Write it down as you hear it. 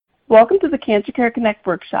Welcome to the Cancer Care Connect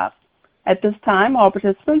workshop. At this time, all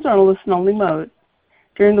participants are in a listen-only mode.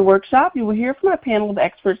 During the workshop, you will hear from a panel of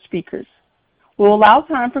expert speakers. We will allow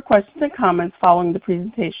time for questions and comments following the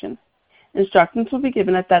presentation. Instructions will be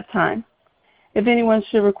given at that time. If anyone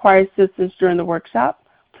should require assistance during the workshop,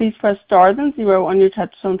 please press star then 0 on your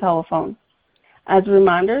touch-tone telephone. As a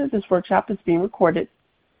reminder, this workshop is being recorded.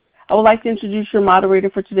 I would like to introduce your moderator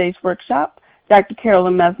for today's workshop, Dr.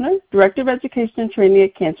 Carolyn Messner, Director of Education and Training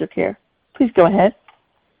at Cancer Care. Please go ahead.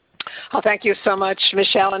 Oh, thank you so much,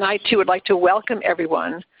 Michelle. And I, too, would like to welcome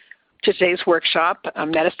everyone to today's workshop,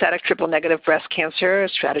 Metastatic Triple-Negative Breast Cancer,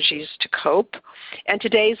 Strategies to Cope. And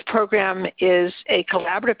today's program is a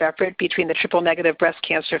collaborative effort between the Triple-Negative Breast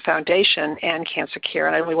Cancer Foundation and Cancer Care.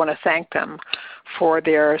 And I really want to thank them for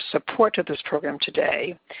their support of this program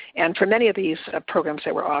today and for many of these programs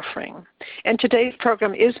that we're offering. And today's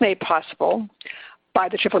program is made possible by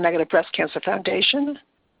the Triple-Negative Breast Cancer Foundation,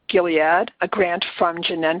 Gilead, a grant from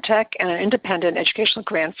Genentech, and an independent educational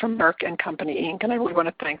grant from Merck & Company, Inc., and I really want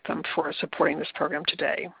to thank them for supporting this program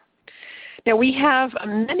today. Now, we have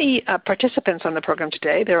many participants on the program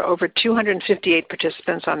today. There are over 258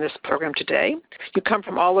 participants on this program today. You come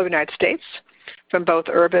from all over the United States, from both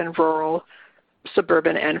urban, rural,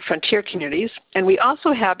 suburban, and frontier communities. And we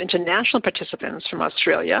also have international participants from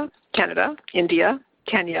Australia, Canada, India,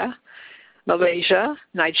 Kenya, Malaysia,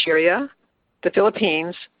 Nigeria, the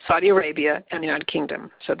Philippines, Saudi Arabia, and the United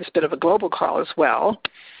Kingdom. So this is a bit of a global call as well.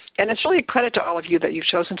 And it's really a credit to all of you that you've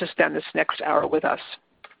chosen to spend this next hour with us.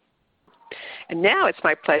 And now it's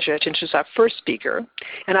my pleasure to introduce our first speaker.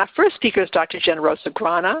 And our first speaker is Dr. Generosa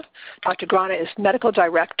Grana. Dr. Grana is Medical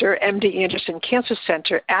Director, MD Anderson Cancer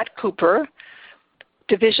Center at Cooper,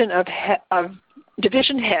 Division Head,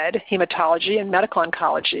 Hematology and Medical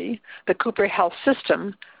Oncology, the Cooper Health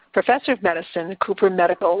System, Professor of Medicine, Cooper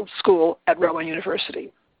Medical School at Rowan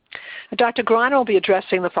University. Dr. Grana will be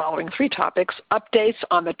addressing the following 3 topics: updates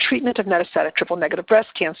on the treatment of metastatic triple-negative breast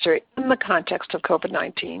cancer in the context of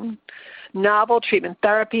COVID-19, novel treatment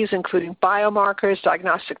therapies including biomarkers,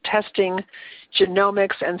 diagnostic testing,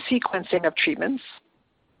 genomics, and sequencing of treatments.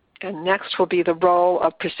 And next will be the role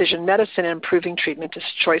of precision medicine in improving treatment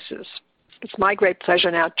choices. It's my great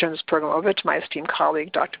pleasure now to turn this program over to my esteemed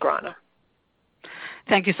colleague, Dr. Grana.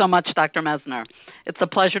 Thank you so much, Dr. Messner. It's a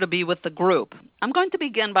pleasure to be with the group. I'm going to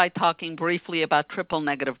begin by talking briefly about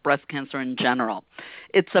triple-negative breast cancer in general.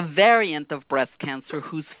 It's a variant of breast cancer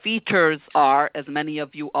whose features are, as many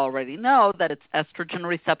of you already know, that it's estrogen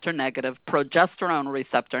receptor negative, progesterone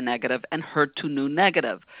receptor negative, and HER2/neu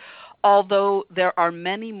negative. Although there are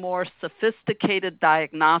many more sophisticated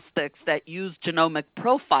diagnostics that use genomic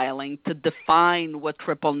profiling to define what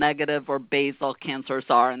triple-negative or basal cancers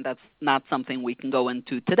are, and that's not something we can go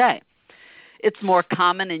into today. It's more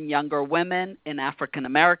common in younger women, in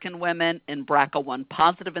African-American women, in BRCA1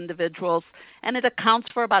 positive individuals, and it accounts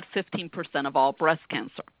for about 15% of all breast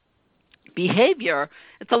cancer. Behavior,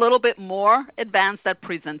 it's a little bit more advanced at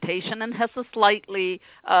presentation and has a slightly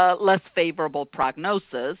less favorable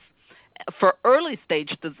prognosis. For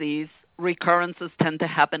early-stage disease, recurrences tend to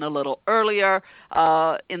happen a little earlier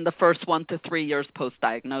in the first 1 to 3 years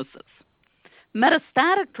post-diagnosis.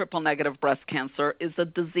 Metastatic triple-negative breast cancer is a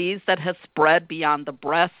disease that has spread beyond the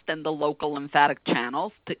breast and the local lymphatic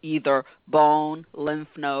channels to either bone,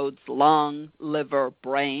 lymph nodes, lung, liver,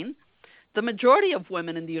 brain. The majority of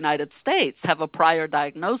women in the United States have a prior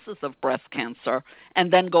diagnosis of breast cancer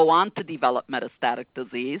and then go on to develop metastatic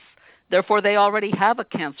disease. Therefore, they already have a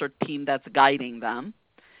cancer team that's guiding them.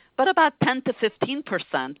 But about 10 to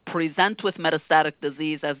 15% present with metastatic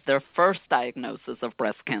disease as their first diagnosis of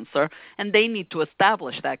breast cancer, and they need to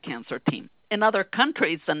establish that cancer team. In other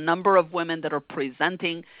countries, the number of women that are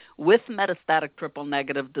presenting with metastatic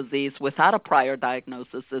triple-negative disease without a prior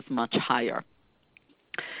diagnosis is much higher.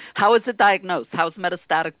 How is it diagnosed? How is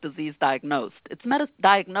metastatic disease diagnosed? It's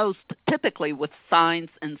diagnosed typically with signs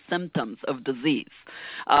and symptoms of disease.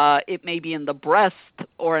 It may be in the breast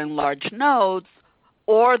or in large nodes,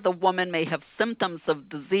 or the woman may have symptoms of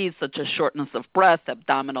disease such as shortness of breath,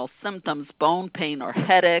 abdominal symptoms, bone pain, or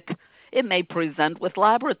headache. It may present with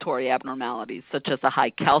laboratory abnormalities such as a high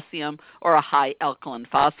calcium or a high alkaline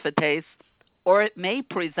phosphatase. Or it may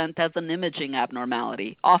present as an imaging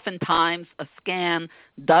abnormality. Oftentimes, a scan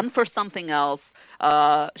done for something else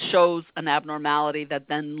shows an abnormality that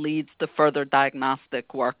then leads to further diagnostic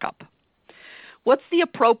workup. What's the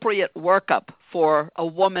appropriate workup for a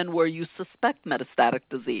woman where you suspect metastatic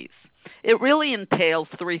disease? It really entails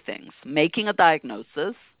 3 things: making a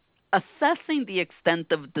diagnosis, assessing the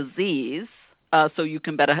extent of disease, so you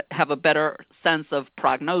can have a better sense of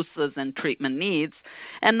prognosis and treatment needs.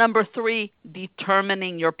 And number 3,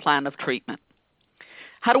 determining your plan of treatment.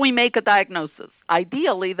 How do we make a diagnosis?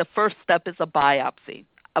 Ideally, the first step is a biopsy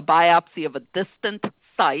of a distant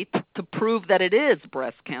site to prove that it is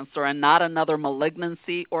breast cancer and not another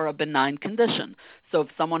malignancy or a benign condition. So if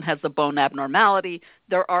someone has a bone abnormality,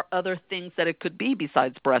 there are other things that it could be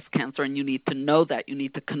besides breast cancer, and you need to know that. You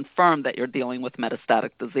need to confirm that you're dealing with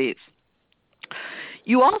metastatic disease.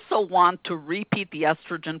 You also want to repeat the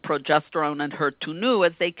estrogen, progesterone, and HER2/neu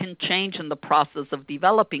as they can change in the process of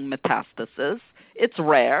developing metastasis. It's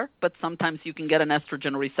rare, but sometimes you can get an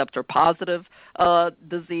estrogen receptor positive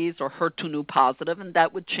disease or HER2/neu positive, and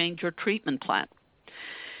that would change your treatment plan.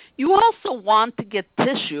 You also want to get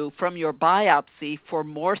tissue from your biopsy for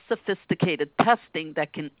more sophisticated testing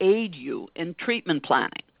that can aid you in treatment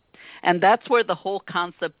planning. And that's where the whole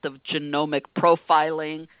concept of genomic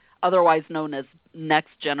profiling, otherwise known as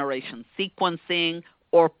next-generation sequencing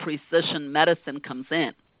or precision medicine, comes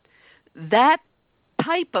in. That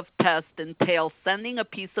type of test entails sending a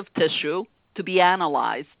piece of tissue to be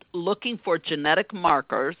analyzed, looking for genetic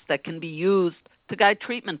markers that can be used to guide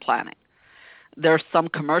treatment planning. There are some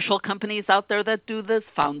commercial companies out there that do this.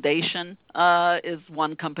 Foundation is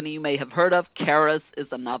one company you may have heard of. Caris is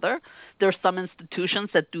another. There are some institutions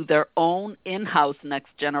that do their own in-house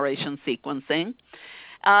next-generation sequencing.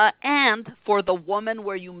 And for the woman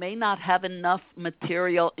where you may not have enough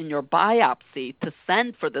material in your biopsy to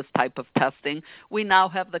send for this type of testing, we now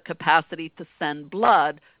have the capacity to send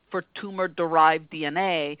blood for tumor-derived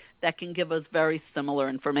DNA that can give us very similar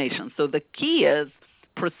information. So the key is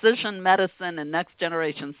precision medicine and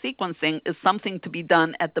next-generation sequencing is something to be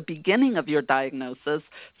done at the beginning of your diagnosis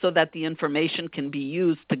so that the information can be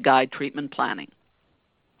used to guide treatment planning.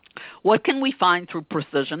 What can we find through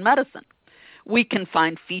precision medicine? We can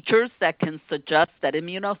find features that can suggest that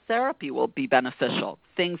immunotherapy will be beneficial,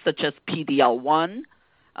 things such as PD-L1,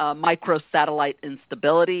 microsatellite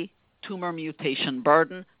instability, tumor mutation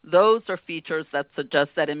burden. Those are features that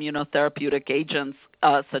suggest that immunotherapeutic agents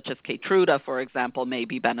such as Keytruda, for example, may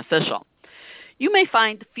be beneficial. You may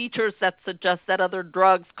find features that suggest that other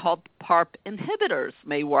drugs called PARP inhibitors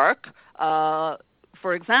may work.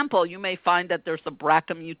 For example, you may find that there's a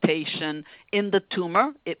BRCA mutation in the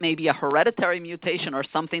tumor. It may be a hereditary mutation or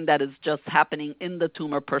something that is just happening in the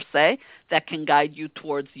tumor per se that can guide you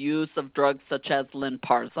towards use of drugs such as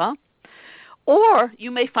Lynparza. Or you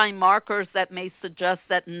may find markers that may suggest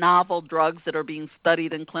that novel drugs that are being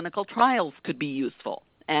studied in clinical trials could be useful.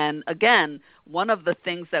 And again, one of the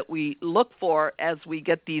things that we look for as we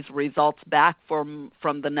get these results back from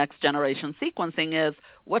the next generation sequencing is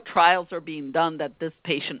what trials are being done that this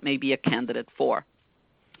patient may be a candidate for.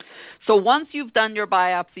 So once you've done your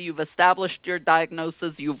biopsy, you've established your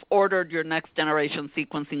diagnosis, you've ordered your next generation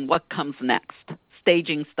sequencing, what comes next?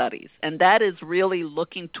 Staging studies. And that is really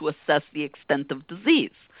looking to assess the extent of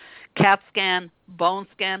disease. CAT scan, bone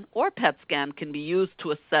scan, or PET scan can be used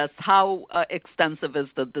to assess how extensive is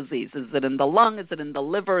the disease. Is it in the lung? Is it in the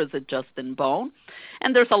liver? Is it just in bone?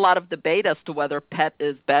 And there's a lot of debate as to whether PET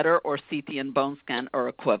is better or CT and bone scan are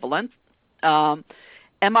equivalent.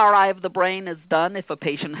 MRI of the brain is done if a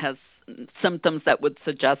patient has symptoms that would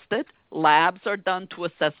suggest it. Labs are done to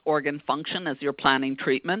assess organ function as you're planning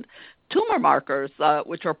treatment. Tumor markers,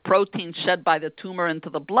 which are proteins shed by the tumor into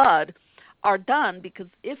the blood, are done because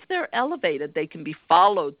if they're elevated, they can be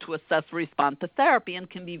followed to assess response to therapy and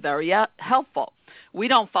can be very helpful. We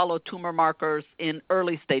don't follow tumor markers in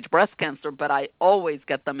early-stage breast cancer, but I always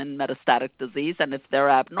get them in metastatic disease, and if they're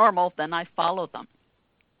abnormal, then I follow them.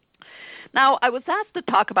 Now, I was asked to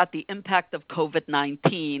talk about the impact of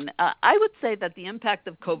COVID-19. I would say that the impact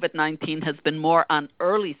of COVID-19 has been more on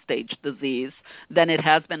early-stage disease than it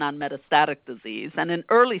has been on metastatic disease. And in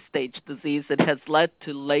early-stage disease, it has led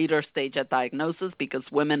to later-stage diagnosis because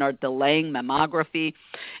women are delaying mammography.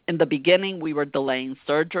 In the beginning, we were delaying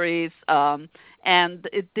surgeries. And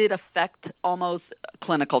it did affect almost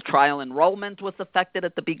clinical trial enrollment was affected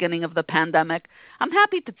at the beginning of the pandemic. I'm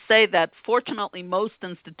happy to say that fortunately most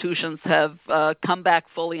institutions have come back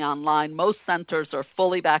fully online. Most centers are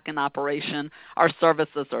fully back in operation. Our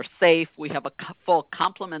services are safe. We have a full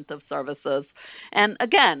complement of services. And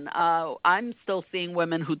again, I'm still seeing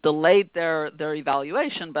women who delayed their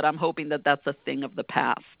evaluation, but I'm hoping that that's a thing of the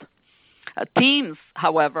past. Teams,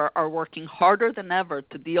 however, are working harder than ever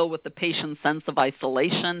to deal with the patient's sense of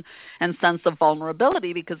isolation and sense of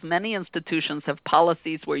vulnerability because many institutions have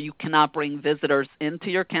policies where you cannot bring visitors into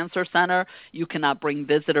your cancer center, you cannot bring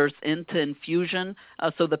visitors into infusion,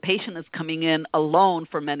 so the patient is coming in alone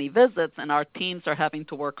for many visits, and our teams are having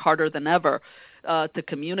to work harder than ever to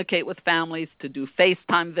communicate with families, to do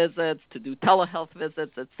FaceTime visits, to do telehealth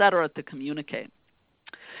visits, et cetera, to communicate.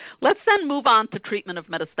 Let's then move on to treatment of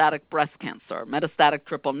metastatic breast cancer, metastatic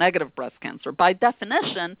triple-negative breast cancer. By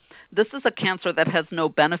definition, this is a cancer that has no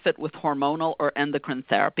benefit with hormonal or endocrine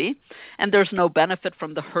therapy, and there's no benefit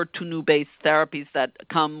from the HER2/neu-based therapies that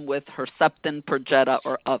come with Herceptin, Perjeta,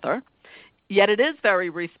 or other. Yet it is very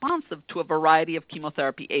responsive to a variety of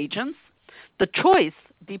chemotherapy agents. The choice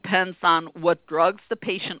depends on what drugs the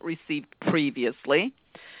patient received previously,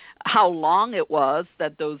 how long it was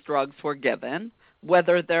that those drugs were given,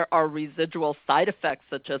 whether there are residual side effects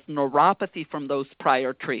such as neuropathy from those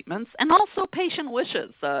prior treatments, and also patient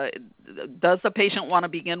wishes. Does the patient want to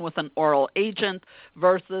begin with an oral agent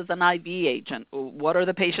versus an IV agent? What are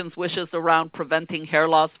the patient's wishes around preventing hair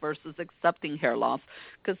loss versus accepting hair loss?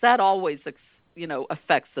 Because that always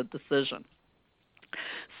affects the decision.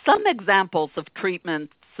 Some examples of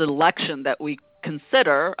treatment selection that we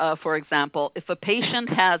consider, for example, if a patient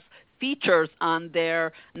has features on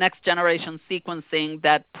their next generation sequencing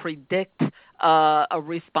that predict a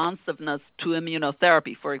responsiveness to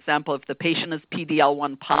immunotherapy. For example, if the patient is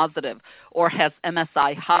PD-L1 positive or has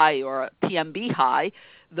MSI high or TMB high,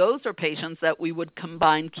 those are patients that we would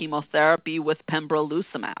combine chemotherapy with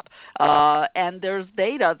pembrolizumab. And there's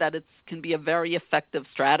data that it can be a very effective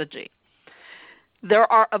strategy.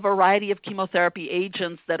 There are a variety of chemotherapy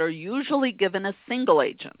agents that are usually given as single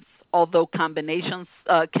agents. Although combinations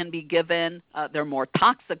can be given, they're more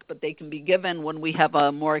toxic, but they can be given when we have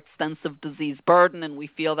a more extensive disease burden and we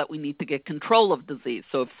feel that we need to get control of disease.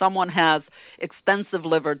 So if someone has extensive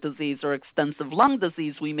liver disease or extensive lung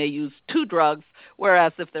disease, we may use 2 drugs,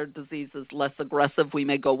 whereas if their disease is less aggressive, we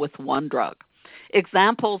may go with 1 drug.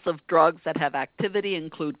 Examples of drugs that have activity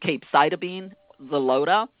include capecitabine,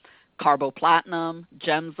 Xeloda, carboplatinum,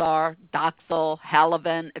 Gemzar, Doxil,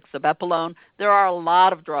 Halaven, Exabepilone. There are a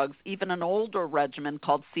lot of drugs. Even an older regimen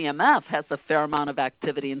called CMF has a fair amount of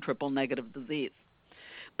activity in triple-negative disease.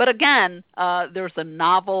 But again, there's a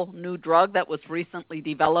novel new drug that was recently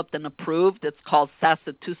developed and approved. It's called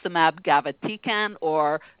sacituzumab govitecan,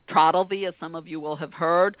 or Trodelvy, as some of you will have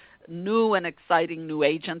heard. New and exciting new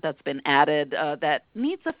agent that's been added that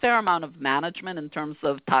needs a fair amount of management in terms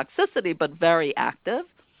of toxicity, but very active.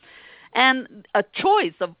 And a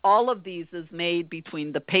choice of all of these is made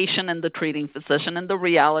between the patient and the treating physician, and the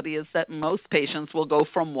reality is that most patients will go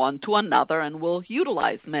from one to another and will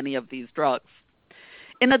utilize many of these drugs.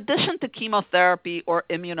 In addition to chemotherapy or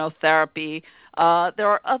immunotherapy, there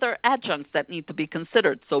are other adjuncts that need to be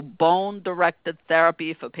considered. So bone-directed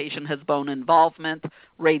therapy if a patient has bone involvement,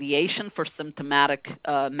 radiation for symptomatic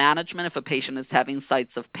management if a patient is having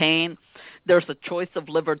sites of pain. There's a choice of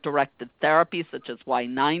liver-directed therapy such as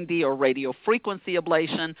Y90 or radiofrequency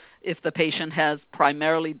ablation if the patient has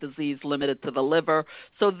primarily disease limited to the liver.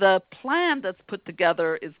 So the plan that's put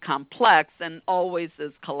together is complex and always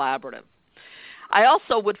is collaborative. I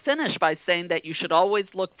also would finish by saying that you should always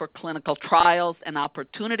look for clinical trials and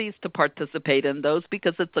opportunities to participate in those,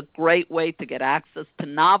 because it's a great way to get access to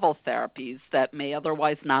novel therapies that may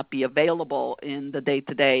otherwise not be available in the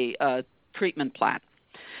day-to-day treatment plan.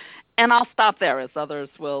 And I'll stop there, as others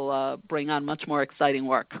will bring on much more exciting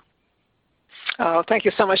work. Oh, thank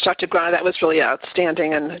you so much, Dr. Grana. That was really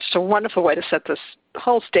outstanding and just a wonderful way to set this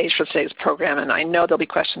whole stage for today's program. And I know there'll be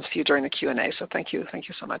questions for you during the Q&A, so thank you. Thank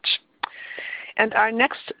you so much. And our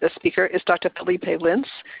next speaker is Dr. Felipe Lins.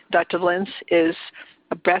 Dr. Lins is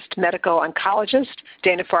a breast medical oncologist,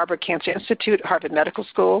 Dana-Farber Cancer Institute, Harvard Medical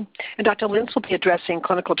School. And Dr. Lins will be addressing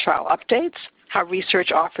clinical trial updates, how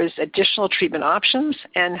research offers additional treatment options,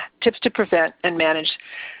 and tips to prevent and manage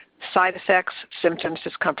side effects, symptoms,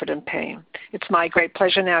 discomfort, and pain. It's my great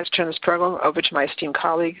pleasure now to turn this program over to my esteemed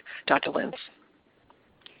colleague, Dr. Lins.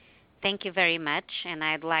 Thank you very much, and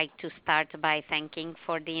I'd like to start by thanking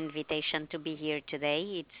for the invitation to be here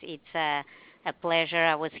today. It's a pleasure.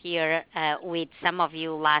 I was here with some of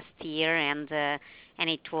you last year, and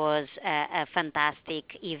it was a fantastic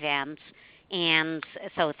event. And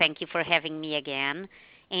so thank you for having me again.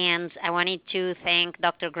 And I wanted to thank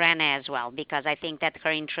Dr. Grana as well, because I think that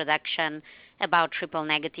her introduction about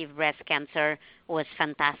triple-negative breast cancer was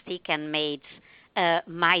fantastic and made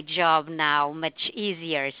my job now much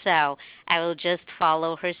easier. So I will just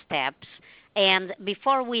follow her steps. And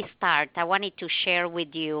before we start, I wanted to share with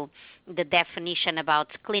you the definition about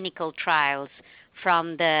clinical trials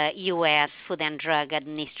from the U.S. Food and Drug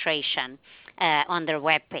Administration on their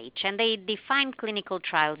webpage. And they define clinical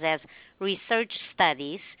trials as research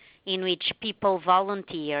studies in which people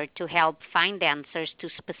volunteer to help find answers to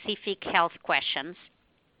specific health questions,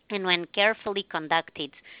 and when carefully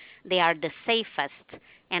conducted, they are the safest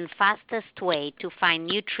and fastest way to find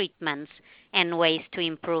new treatments and ways to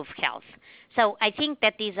improve health. So I think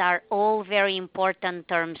that these are all very important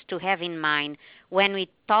terms to have in mind when we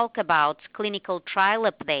talk about clinical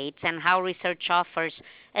trial updates and how research offers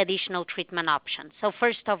additional treatment options. So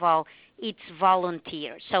first of all, it's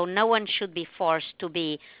volunteer. So no one should be forced to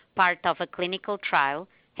be part of a clinical trial.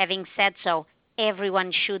 Having said so,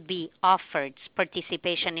 everyone should be offered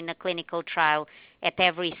participation in a clinical trial at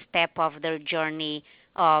every step of their journey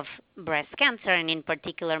of breast cancer, and in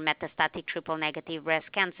particular metastatic triple-negative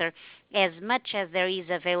breast cancer, as much as there is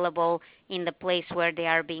available in the place where they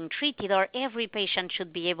are being treated, or every patient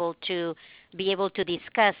should be able to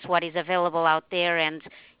discuss what is available out there, and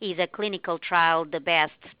is a clinical trial the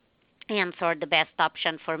best answer, the best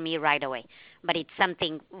option for me right away. But it's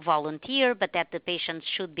something volunteer, but that the patients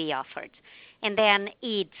should be offered. And then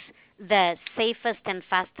it's the safest and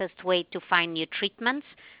fastest way to find new treatments.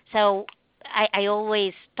 So I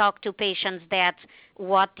always talk to patients that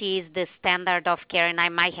what is the standard of care, and I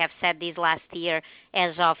might have said this last year,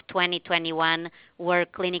 as of 2021 were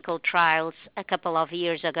clinical trials a couple of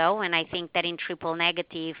years ago, and I think that in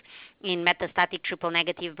metastatic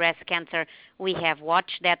triple-negative breast cancer, we have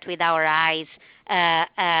watched that with our eyes,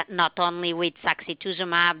 not only with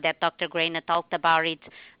sacituzumab that Dr. Grainer talked about it,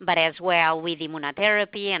 but as well with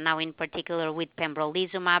immunotherapy, and now in particular with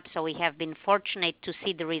pembrolizumab. So we have been fortunate to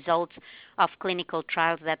see the results of clinical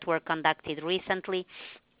trials that were conducted recently.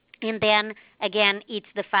 And then, again, it's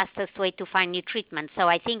the fastest way to find new treatment. So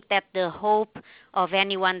I think that the hope of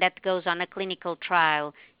anyone that goes on a clinical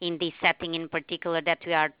trial in this setting in particular that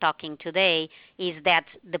we are talking today is that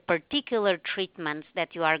the particular treatments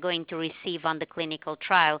that you are going to receive on the clinical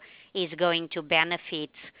trial is going to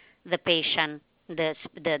benefit the patient,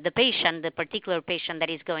 the particular patient that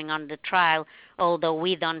is going on the trial, although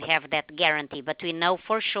we don't have that guarantee. But we know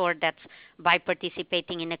for sure that by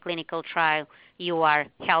participating in a clinical trial, you are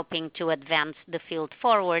helping to advance the field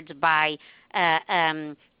forward by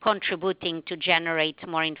contributing to generate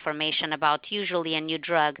more information about usually a new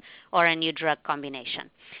drug or a new drug combination.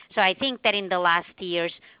 So I think that in the last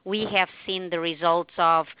years, we have seen the results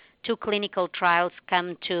of 2 clinical trials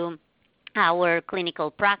come to our clinical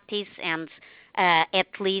practice, and at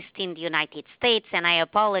least in the United States, and I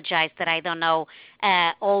apologize that I don't know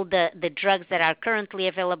all the drugs that are currently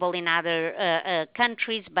available in other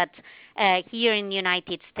countries, but here in the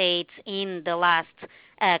United States in the last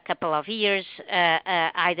couple of years,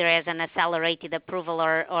 either as an accelerated approval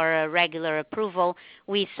or a regular approval,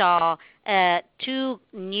 we saw 2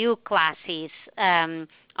 new classes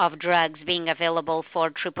of drugs being available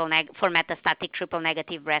for metastatic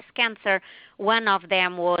triple-negative breast cancer. One of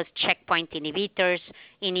them was checkpoint inhibitors,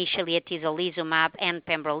 initially atezolizumab and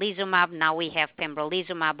pembrolizumab. Now we have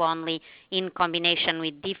pembrolizumab only in combination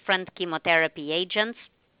with different chemotherapy agents.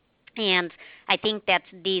 And I think that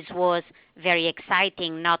this was very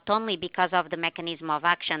exciting, not only because of the mechanism of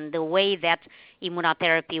action, the way that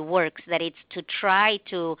immunotherapy works, that it's to try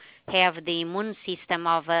to have the immune system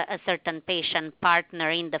of a certain patient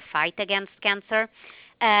partner in the fight against cancer.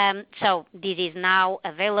 So this is now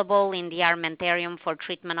available in the armamentarium for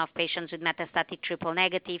treatment of patients with metastatic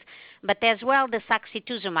triple-negative, but as well the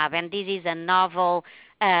sacituzumab, and this is a novel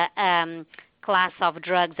class of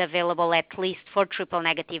drugs available at least for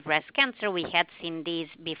triple-negative breast cancer. We had seen these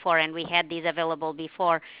before, and we had these available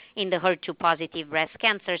before in the HER2-positive breast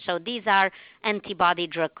cancer. So these are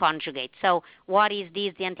antibody-drug conjugates. So what is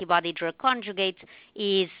this? The antibody-drug conjugates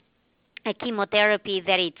is a chemotherapy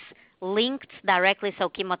that it's linked directly. So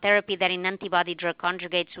chemotherapy that in antibody-drug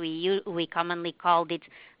conjugates we commonly called it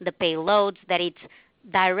the payloads, that it's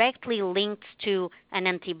directly linked to an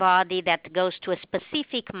antibody that goes to a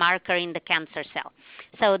specific marker in the cancer cell.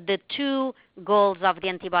 So the 2 goals of the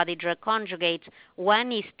antibody-drug conjugates,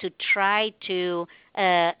 one is to try to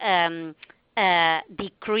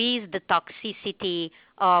decrease the toxicity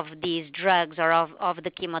of these drugs or of the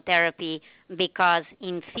chemotherapy, because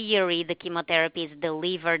in theory the chemotherapy is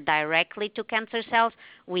delivered directly to cancer cells.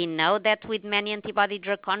 We know that with many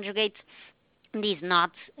antibody-drug conjugates, these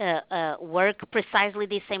not work precisely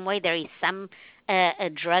the same way. There is some a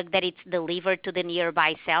drug that it's delivered to the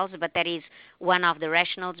nearby cells, but that is one of the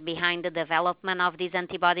rationales behind the development of these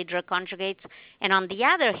antibody-drug conjugates. And on the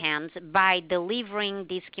other hand, by delivering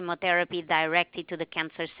this chemotherapy directly to the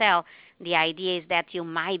cancer cell, the idea is that you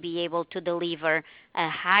might be able to deliver a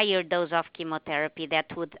higher dose of chemotherapy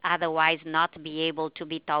that would otherwise not be able to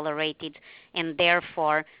be tolerated and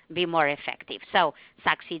therefore be more effective. So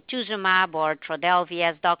sacituzumab, or Trodelvy,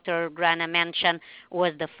 as Dr. Grana mentioned,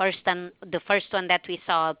 was the first one that we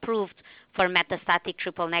saw approved for metastatic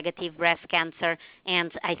triple-negative breast cancer.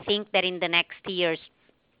 And I think that in the next years,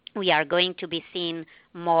 we are going to be seeing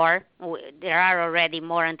more. There are already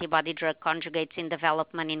more antibody-drug conjugates in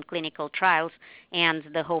development in clinical trials, and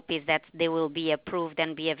the hope is that they will be approved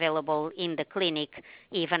and be available in the clinic,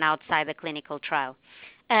 even outside the clinical trial.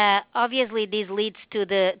 Obviously, this leads to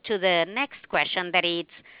the next question, that it's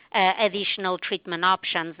additional treatment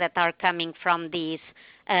options that are coming from these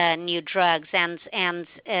new drugs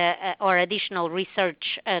or additional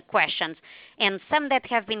research questions. And some that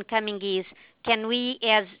have been coming is, can we,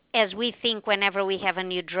 as we think whenever we have a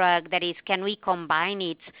new drug, that is, can we combine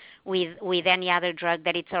it with any other drug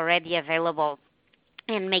that it's already available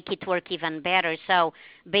and make it work even better? So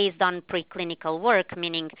based on preclinical work,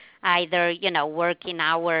 meaning either, work in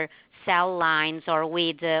our cell lines or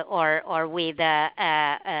with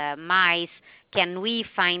mice, can we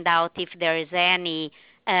find out if there is any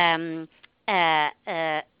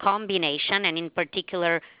combination, and in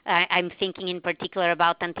particular, I'm thinking in particular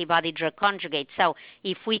about antibody-drug conjugates. So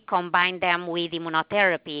if we combine them with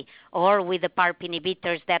immunotherapy or with the PARP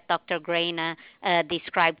inhibitors that Dr. Graina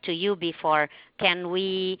described to you before, can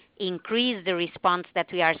we increase the response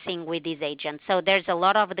that we are seeing with these agents? So there's a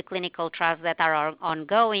lot of the clinical trials that are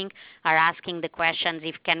ongoing are asking the questions,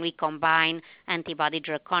 if can we combine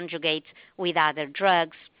antibody-drug conjugates with other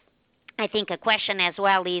drugs. I think a question as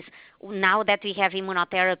well is, now that we have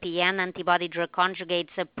immunotherapy and antibody-drug conjugates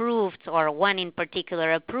approved, or one in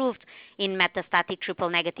particular approved in metastatic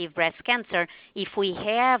triple-negative breast cancer, if we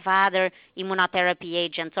have other immunotherapy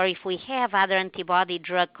agents or if we have other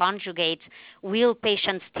antibody-drug conjugates, will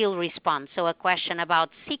patients still respond? So a question about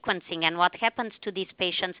sequencing and what happens to these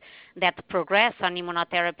patients that progress on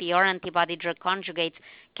immunotherapy or antibody-drug conjugates,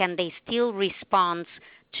 can they still respond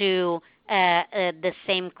to the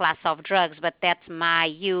same class of drugs, but that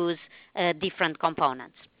might use different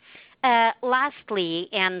components. Lastly,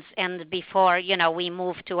 and before we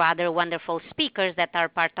move to other wonderful speakers that are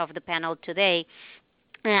part of the panel today,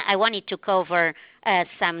 I wanted to cover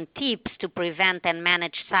some tips to prevent and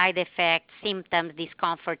manage side effects, symptoms,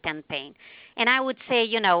 discomfort, and pain. And I would say,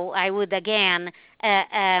 I would again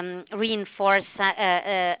reinforce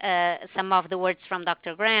some of the words from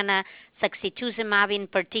Dr. Graina. Sacituzumab in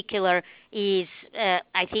particular is,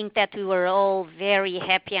 I think that we were all very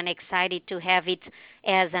happy and excited to have it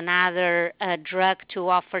as another drug to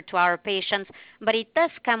offer to our patients, but it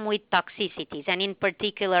does come with toxicities, and in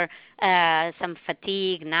particular some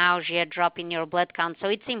fatigue, nausea, drop in your blood count. So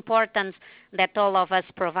it's important that all of us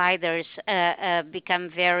providers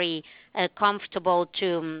become very comfortable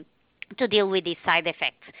to deal with these side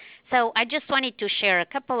effects. So I just wanted to share a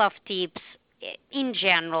couple of tips in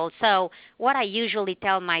general. So what I usually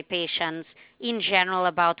tell my patients in general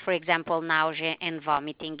about, for example, nausea and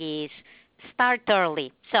vomiting is, start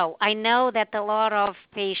early. So I know that a lot of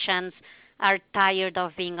patients are tired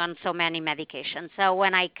of being on so many medications. So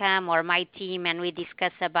when I come, or my team, and we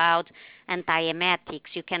discuss about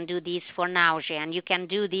antiemetics, you can do this for nausea, and you can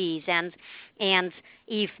do these, and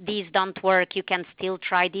if these don't work, you can still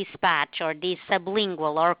try this patch or this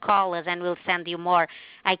sublingual, or call us and we'll send you more.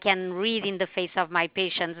 I can read in the face of my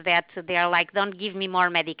patients that they are like, don't give me more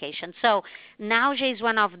medication. So nausea is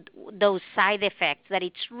one of those side effects that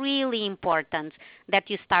it's really important that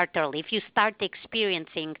you start early. If you start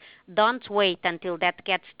experiencing, don't wait until that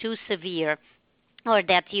gets too severe or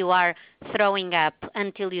that you are throwing up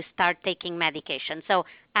until you start taking medication. So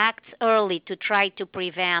act early to try to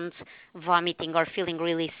prevent vomiting or feeling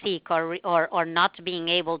really sick or not being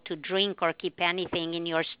able to drink or keep anything in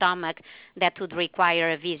your stomach that would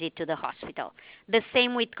require a visit to the hospital. The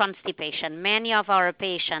same with constipation. Many of our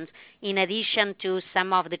patients, in addition to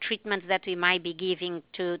some of the treatments that we might be giving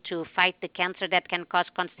to fight the cancer that can cause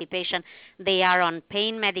constipation, they are on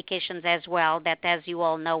pain medications as well, that, as you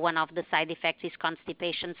all know, one of the side effects is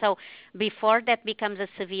constipation. So before that becomes a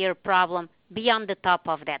severe problem, be on the top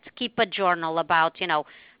of that. Keep a journal about,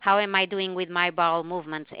 how am I doing with my bowel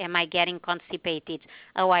movements? Am I getting constipated?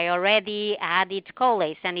 Oh, I already added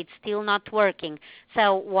Colace and it's still not working.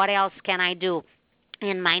 So what else can I do?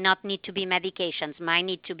 And might not need to be medications, might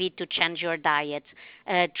need to be to change your diet,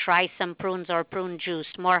 try some prunes or prune juice,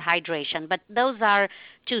 more hydration. But those are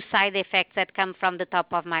two side effects that come from the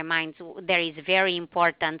top of my mind. There is very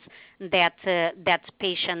important that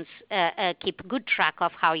patients keep good track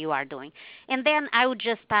of how you are doing. And then I would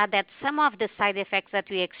just add that some of the side effects that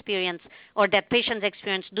we experience or that patients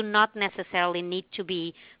experience do not necessarily need to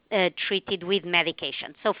be treated with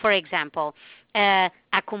medication. So, for example,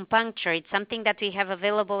 acupuncture, it's something that we have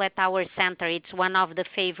available at our center. It's one of the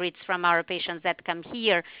favorites from our patients that come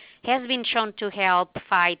here. Has been shown to help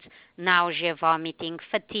fight nausea, vomiting,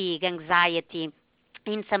 fatigue, anxiety,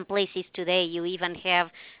 In some places today, you even have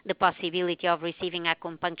the possibility of receiving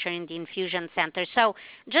acupuncture in the infusion center. So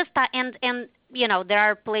just and there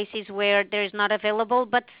are places where there is not available,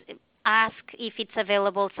 but ask if it's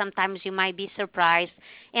available. Sometimes you might be surprised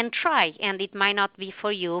and try, and it might not be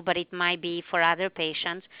for you, but it might be for other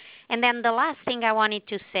patients. And then the last thing I wanted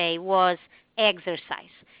to say was exercise.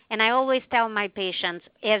 And I always tell my patients,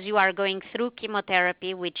 as you are going through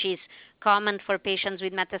chemotherapy, which is common for patients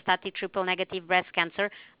with metastatic triple-negative breast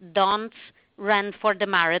cancer, don't run for the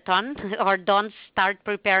marathon or don't start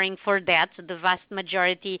preparing for that. The vast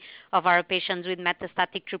majority of our patients with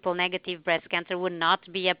metastatic triple-negative breast cancer would not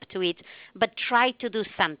be up to it, but try to do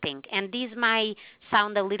something. And this might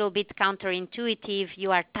sound a little bit counterintuitive.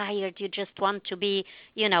 You are tired. You just want to be,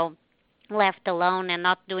 left alone and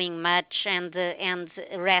not doing much and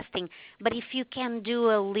resting. But if you can do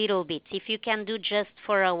a little bit, if you can do just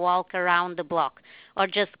for a walk around the block or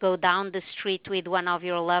just go down the street with one of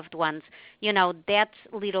your loved ones, that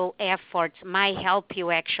little effort might help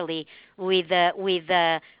you actually with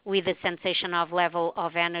the sensation of level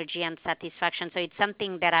of energy and satisfaction. So it's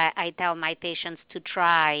something that I tell my patients to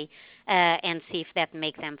try and see if that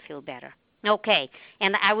makes them feel better. Okay,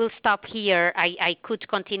 and I will stop here. I could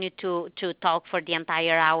continue to talk for the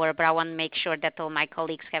entire hour, but I want to make sure that all my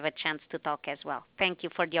colleagues have a chance to talk as well. Thank you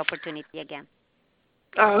for the opportunity again.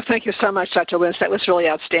 Oh, thank you so much, Dr. Lins. That was really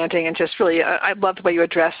outstanding, and just really, I love the way you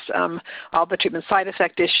address all the treatment side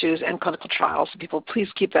effect issues and clinical trials. People,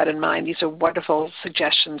 please keep that in mind. These are wonderful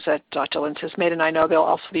suggestions that Dr. Lins has made, and I know there'll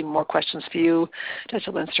also be more questions for you,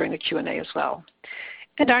 Dr. Lins, during the Q&A as well.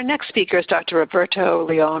 And our next speaker is Dr. Roberto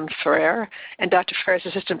Leon Ferrer, and Dr. Ferrer is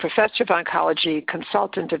Assistant Professor of Oncology,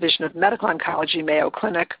 Consultant Division of Medical Oncology, Mayo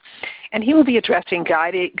Clinic, and he will be addressing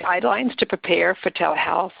guidelines to prepare for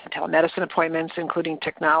telehealth and telemedicine appointments, including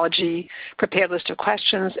technology, prepared list of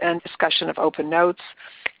questions, and discussion of open notes.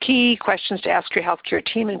 Key questions to ask your healthcare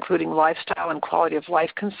team, including lifestyle and quality of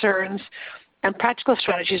life concerns, and practical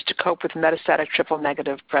strategies to cope with metastatic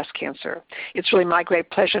triple-negative breast cancer. It's really my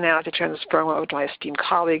great pleasure now to turn this program over to my esteemed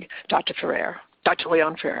colleague, Dr.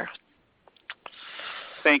 Leon Ferrer.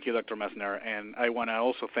 Thank you, Dr. Messner, and I want to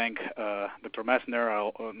also thank Dr. Messner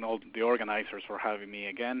and all the organizers for having me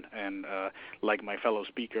again. And like my fellow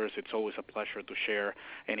speakers, it's always a pleasure to share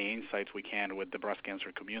any insights we can with the breast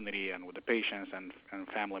cancer community and with the patients and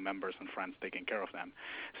family members and friends taking care of them.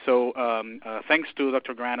 So thanks to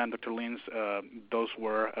Dr. Grana and Dr. Lins. Those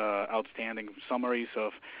were outstanding summaries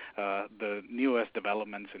of the newest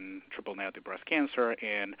developments in triple-negative breast cancer,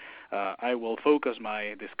 and I will focus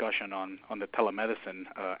my discussion on the telemedicine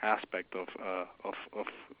aspect of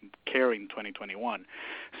care in 2021.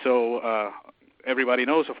 So everybody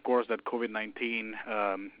knows, of course, that the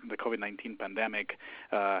COVID-19 pandemic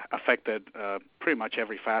affected pretty much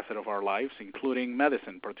every facet of our lives, including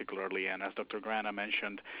medicine particularly. And as Dr. Grana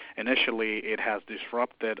mentioned, initially it has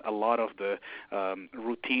disrupted a lot of the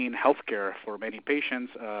routine healthcare for many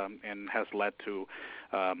patients and has led to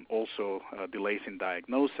also delays in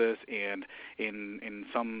diagnosis, and in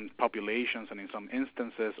some populations and in some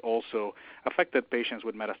instances also affected patients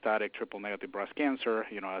with metastatic triple-negative breast cancer,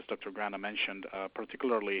 as Dr. Grana mentioned,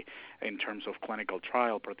 particularly in terms of clinical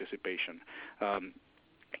trial participation.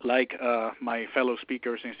 Like my fellow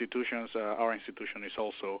speakers' institutions, our institution is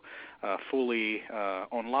also fully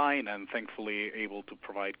online and thankfully able to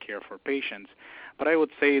provide care for patients. But I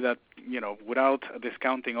would say that, without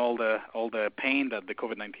discounting all the pain that the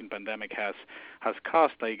COVID-19 pandemic has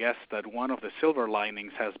caused, I guess that one of the silver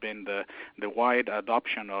linings has been the wide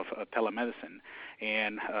adoption of telemedicine.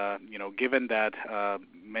 And, given that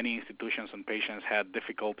many institutions and patients had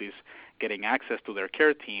difficulties getting access to their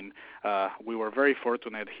care team, we were very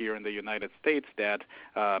fortunate here in the United States that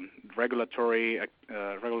regulatory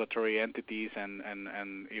entities and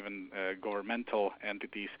even governmental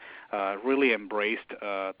entities really embraced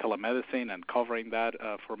telemedicine and covering that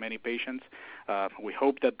for many patients. We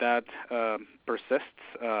hope that persists.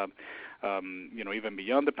 Even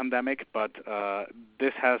beyond the pandemic, but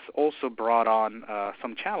this has also brought on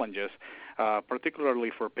some challenges,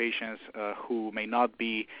 particularly for patients who may not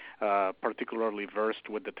be particularly versed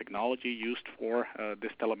with the technology used for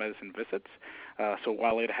these telemedicine visits. So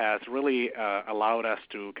while it has really allowed us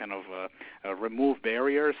to kind of remove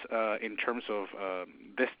barriers in terms of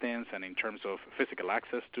distance and in terms of physical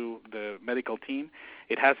access to the medical team,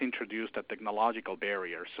 it has introduced a technological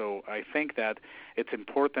barrier. So I think that it's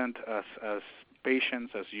important as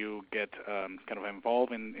patients, as you get kind of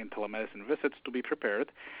involved in telemedicine visits, to be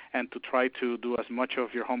prepared and to try to do as much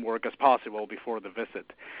of your homework as possible before the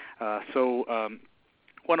visit.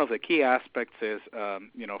 one of the key aspects is,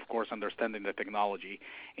 of course, understanding the technology.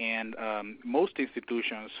 And most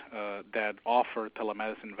institutions that offer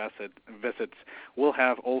telemedicine visits will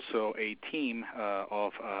have also a team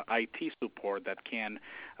of IT support that can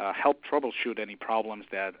help troubleshoot any problems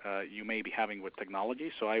that you may be having with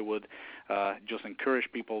technology. So I would just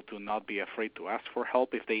encourage people to not be afraid to ask for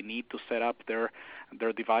help if they need to set up their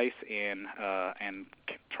device and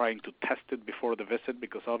trying to test it before the visit,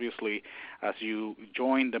 because obviously as you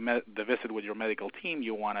join the visit with your medical team,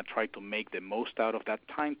 you want to try to make the most out of that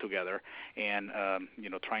time together and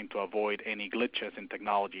trying to avoid any glitches in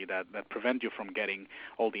technology that prevent you from getting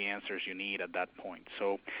all the answers you need at that point.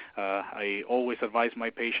 So I always advise my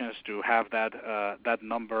patients to have that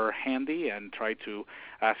number handy and try to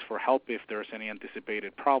ask for help if there's any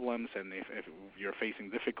anticipated problems, and if you're facing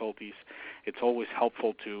difficulties. It's always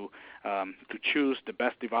helpful to choose the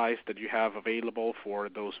best device that you have available for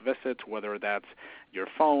those visits, whether that's your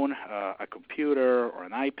phone, a computer, or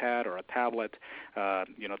an iPad, or a tablet.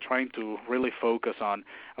 Trying to really focus on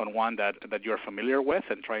one that you're familiar with,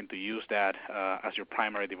 and trying to use that as your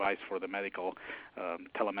primary device for the medical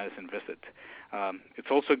telemedicine visit.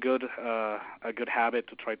 It's also a good habit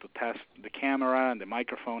to try to test the camera and the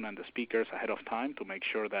microphone and the speakers ahead of time to make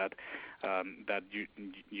sure that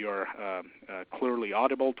you're clearly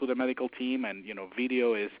audible to the medical team. And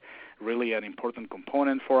video is really an important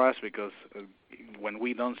component for us, because when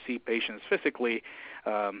we don't see patients physically,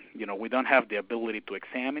 we don't have the ability to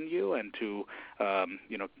examine you and to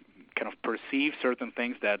kind of perceive certain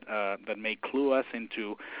things that may clue us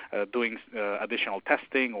into doing additional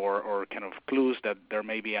testing or kind of clues that there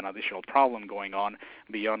may be an additional problem going on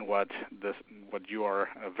beyond what you are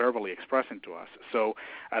verbally expressing to us. So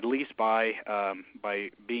at least by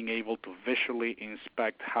being able to visually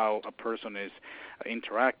inspect how a person is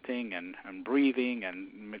interacting and breathing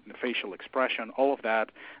and facial expression, all of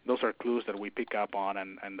that, those are clues that we pick up on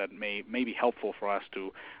and that may be helpful for us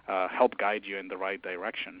to help guide you in the right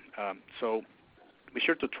direction. So be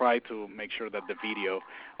sure to try to make sure that the video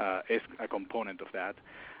is a component of that.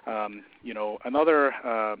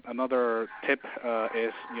 Another tip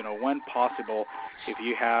is, when possible, if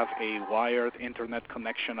you have a wired internet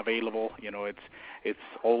connection available, it's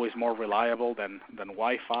always more reliable than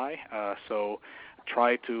Wi-Fi. So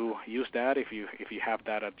try to use that if you have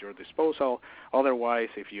that at your disposal. Otherwise,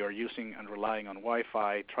 if you are using and relying on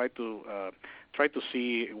Wi-Fi, try to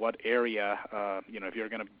see what area, if you're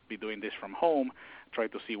going to be doing this from home, try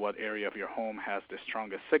to see what area of your home has the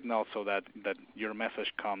strongest signal so that your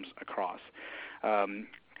message comes across.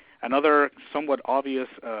 Another somewhat obvious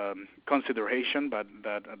consideration, but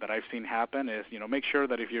that I've seen happen is, make sure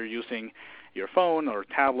that if you're using your phone or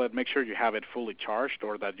tablet, make sure you have it fully charged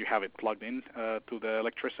or that you have it plugged in to the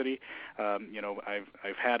electricity.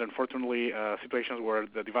 I've had, unfortunately, situations where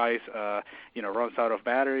the device, runs out of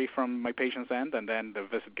battery from my patient's end, and then the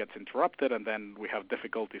visit gets interrupted, and then we have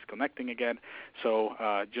difficulties connecting again. So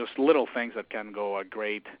just little things that can go a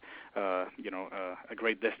great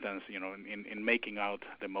distance, in making out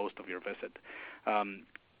the most of your visit.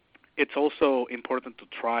 It's also important to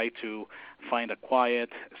try to find a quiet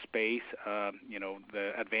space.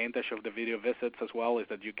 The advantage of the video visits as well is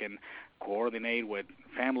that you can coordinate with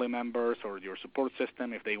family members or your support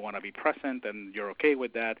system if they want to be present, and you're okay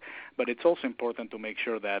with that. But it's also important to make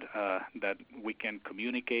sure that we can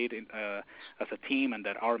communicate as a team, and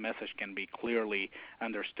that our message can be clearly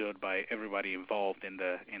understood by everybody involved in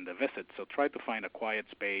the visit. So try to find a quiet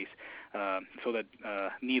space so that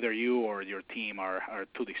neither you or your team are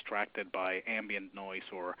too distracted by ambient noise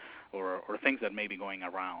or things that may be going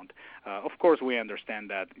around. Of course, we understand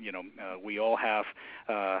that we all have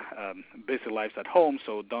busy lives at home,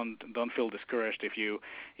 so don't feel discouraged if you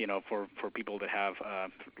for people that have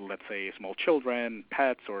let's say small children,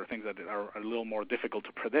 pets, or things that are a little more difficult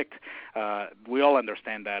to predict. We all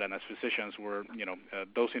understand that, and as physicians,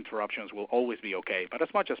 those interruptions will always be okay. But as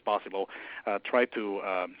much as possible, try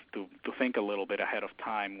to think a little bit ahead of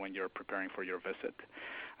time when you're preparing for your visit.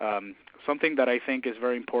 Something that I think is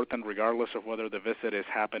very important, regardless of whether the visit is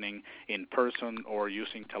happening in person or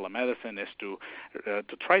using telemedicine, is to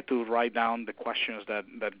try to write down the questions that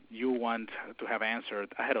you want to have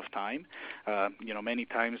answered ahead of time. Many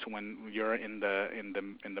times when you're in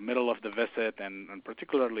the middle of the visit, and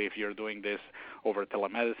particularly if you're doing this over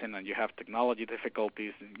telemedicine and you have technology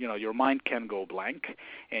difficulties, your mind can go blank,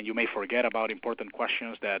 and you may forget about important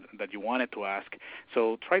questions that you wanted to ask.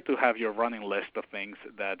 So try to have your running list of things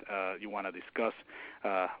that you want to discuss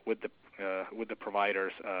with with the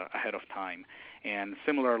providers ahead of time. And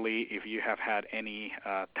similarly, if you have had any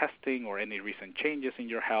testing or any recent changes in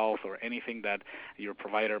your health or anything that your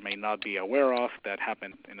provider may not be aware of that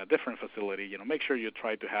happened in a different facility, make sure you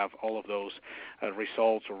try to have all of those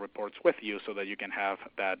results or reports with you so that you can have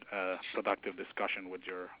that productive discussion with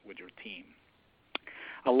your team.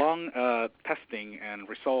 Along testing and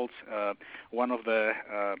results, one of the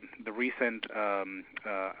recent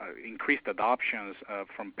increased adoptions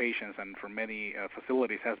from patients and from many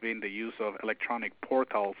facilities has been the use of electronic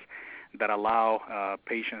portals that allow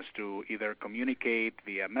patients to either communicate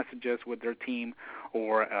via messages with their team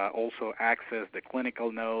or also access the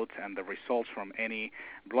clinical notes and the results from any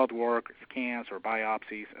blood work, scans, or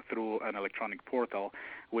biopsies through an electronic portal,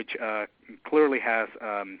 which clearly has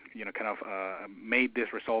made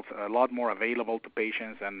these results a lot more available to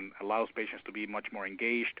patients and allows patients to be much more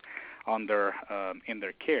engaged in their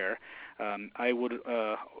care. I would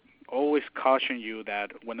always caution you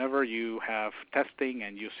that whenever you have testing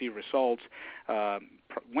and you see results,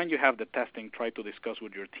 when you have the testing, try to discuss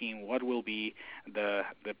with your team what will be the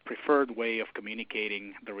preferred way of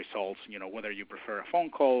communicating the results. Whether you prefer a phone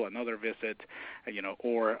call, another visit,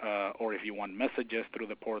 or if you want messages through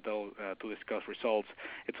the portal to discuss results.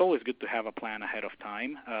 It's always good to have a plan ahead of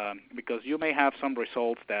time because you may have some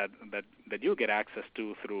results that you get access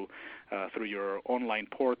to through your online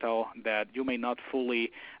portal that you may not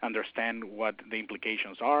fully understand what the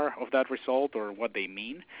implications are of that result or what they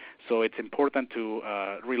mean. So it's important to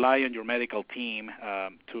rely on your medical team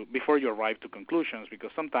before you arrive to conclusions,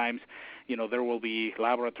 because sometimes there will be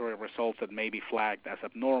laboratory results that may be flagged as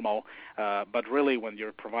abnormal, but really when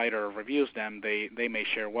your provider reviews them, they may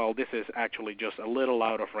share, well, this is actually just a little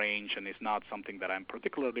out of range and it's not something that I'm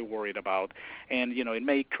particularly worried about, and it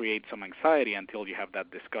may create some anxiety until you have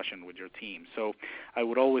that discussion with your team. So I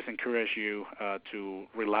would always encourage you to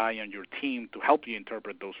rely on your team to help you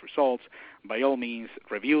interpret those results. By all means,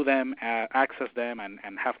 review them, access them, and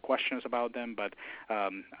have questions about them, but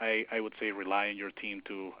I would say rely on your team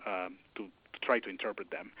to try to interpret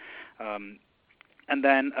them. And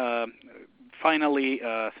then finally,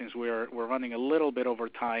 since we're running a little bit over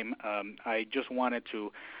time, I just wanted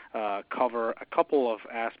to cover a couple of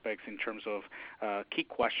aspects in terms of key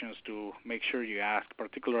questions to make sure you ask,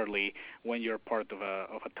 particularly when you're part of a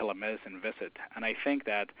telemedicine visit. And I think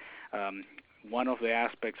that one of the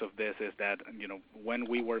aspects of this is that when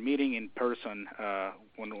we were meeting in person,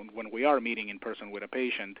 when we are meeting in person with a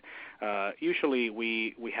patient, usually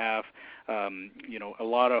we have a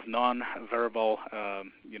lot of non-verbal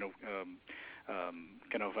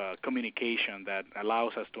communication that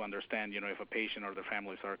allows us to understand if a patient or their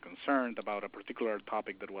families are concerned about a particular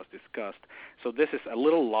topic that was discussed. So this is a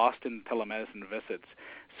little lost in telemedicine visits.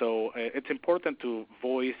 So it's important to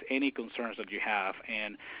voice any concerns that you have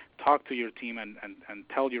and talk to your team and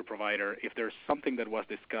tell your provider if there's something that was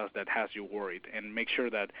discussed that has you worried, and make sure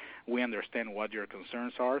that we understand what your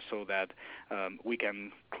concerns are so that we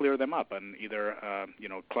can clear them up and either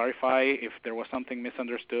clarify if there was something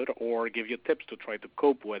misunderstood or give you tips to try to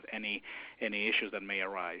cope with any issues that may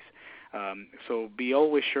arise. So be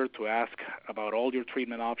always sure to ask about all your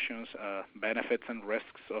treatment options, benefits and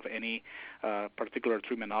risks of any particular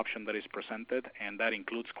treatment option that is presented, and that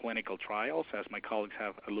includes clinical trials, as my colleagues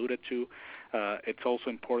have alluded to. It's also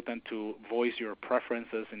important to voice your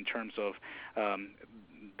preferences in terms of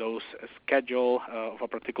those schedule of a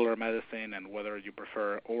particular medicine and whether you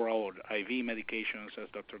prefer oral or IV medications, as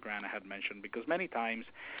Dr. Grana had mentioned, because many times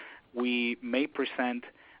we may present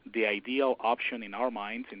the ideal option in our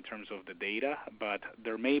minds in terms of the data, but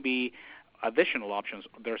there may be additional options.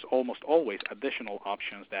 There's almost always additional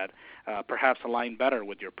options that perhaps align better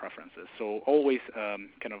with your preferences. So always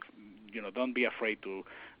don't be afraid to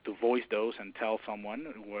voice those and tell someone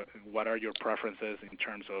what are your preferences in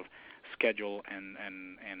terms of schedule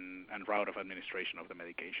and route of administration of the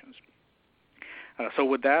medications. So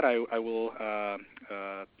with that, I will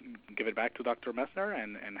give it back to Dr. Messner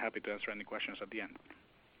and happy to answer any questions at the end.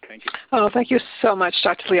 Thank you. Oh, thank you so much,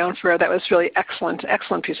 Dr. Leon-Ferrer. That was really excellent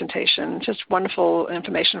presentation. Just wonderful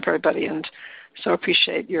information for everybody, and so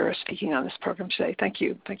appreciate your speaking on this program today. Thank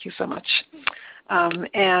you so much.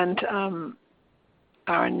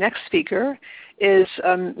 Our next speaker is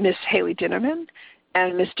Ms. Haley Dinnerman.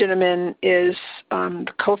 And Ms. Dinnerman is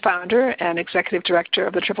the co-founder and executive director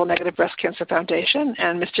of the Triple Negative Breast Cancer Foundation.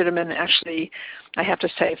 And Ms. Dinnerman actually, I have to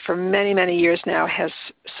say, for many, many years now has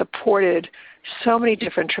supported so many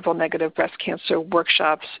different triple negative breast cancer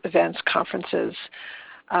workshops, events, conferences,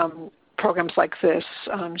 programs like this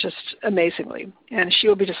just amazingly. And she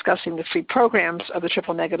will be discussing the free programs of the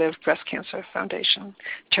Triple Negative Breast Cancer Foundation.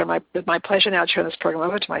 It's my pleasure now to turn this program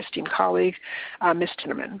over to my esteemed colleague, Ms.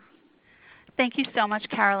 Tinnerman. Thank you so much,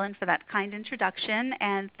 Carolyn, for that kind introduction,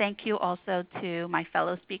 and thank you also to my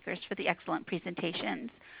fellow speakers for the excellent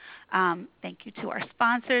presentations. Thank you to our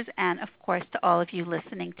sponsors and, of course, to all of you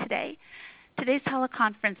listening today. Today's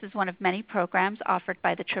teleconference is one of many programs offered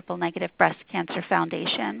by the Triple Negative Breast Cancer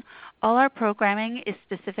Foundation. All our programming is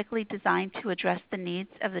specifically designed to address the needs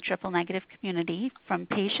of the triple negative community, from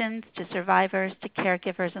patients to survivors to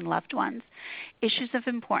caregivers and loved ones. Issues of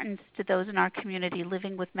importance to those in our community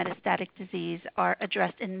living with metastatic disease are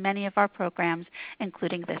addressed in many of our programs,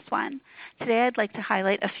 including this one. Today I'd like to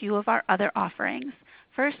highlight a few of our other offerings.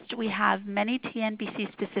 First, we have many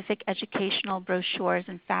TNBC-specific educational brochures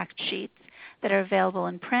and fact sheets that are available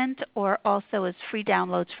in print or also as free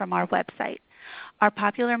downloads from our website. Our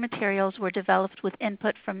popular materials were developed with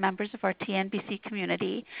input from members of our TNBC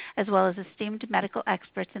community, as well as esteemed medical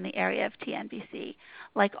experts in the area of TNBC.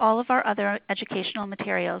 Like all of our other educational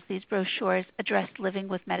materials, these brochures address living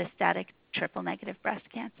with metastatic triple-negative breast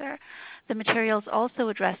cancer. The materials also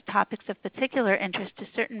address topics of particular interest to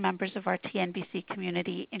certain members of our TNBC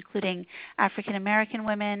community, including African American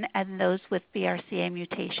women and those with BRCA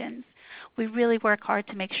mutations. We really work hard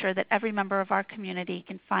to make sure that every member of our community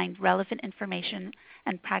can find relevant information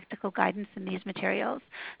and practical guidance in these materials,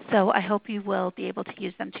 so I hope you will be able to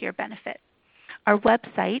use them to your benefit. Our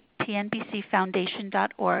website,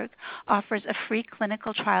 tnbcfoundation.org, offers a free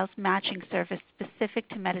clinical trials matching service specific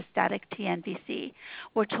to metastatic TNBC.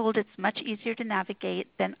 We're told it's much easier to navigate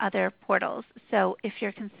than other portals, so if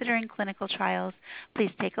you're considering clinical trials,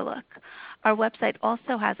 please take a look. Our website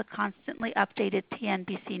also has a constantly updated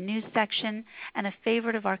TNBC news section and a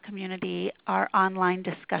favorite of our community, our online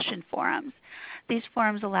discussion forums. These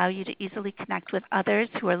forums allow you to easily connect with others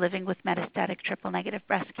who are living with metastatic triple-negative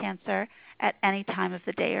breast cancer at any time of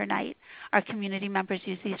the day or night. Our community members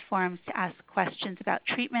use these forums to ask questions about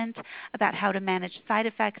treatment, about how to manage side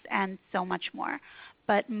effects, and so much more.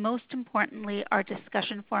 But most importantly, our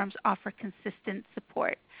discussion forums offer consistent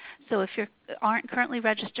support. So if you aren't currently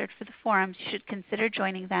registered for the forums, you should consider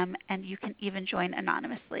joining them, and you can even join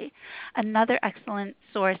anonymously. Another excellent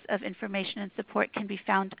source of information and support can be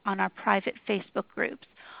found on our private Facebook groups.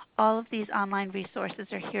 All of these online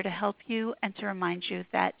resources are here to help you and to remind you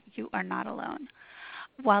that you are not alone.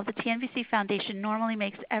 While the TNBC Foundation normally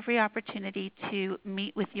makes every opportunity to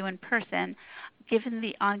meet with you in person, given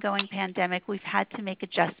the ongoing pandemic, we've had to make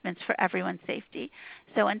adjustments for everyone's safety.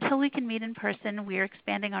 So until we can meet in person, we are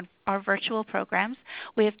expanding on our virtual programs.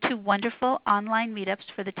 We have 2 wonderful online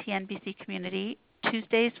meetups for the TNBC community,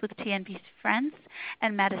 Tuesdays with TNBC Friends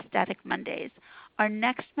and Metastatic Mondays. Our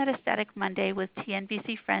next Metastatic Monday with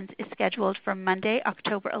TNBC Friends is scheduled for Monday,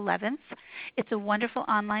 October 11th. It's a wonderful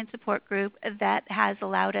online support group that has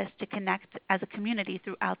allowed us to connect as a community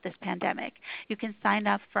throughout this pandemic. You can sign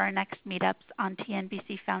up for our next meetups on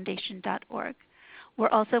tnbcfoundation.org. We're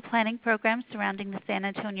also planning programs surrounding the San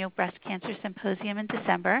Antonio Breast Cancer Symposium in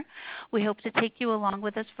December. We hope to take you along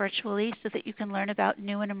with us virtually so that you can learn about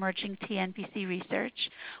new and emerging TNBC research.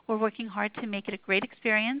 We're working hard to make it a great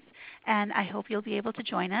experience, and I hope you'll be able to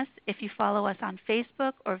join us. If you follow us on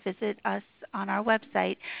Facebook or visit us on our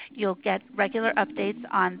website, you'll get regular updates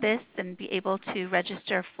on this and be able to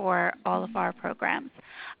register for all of our programs.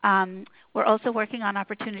 We're also working on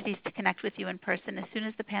opportunities to connect with you in person as soon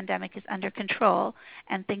as the pandemic is under control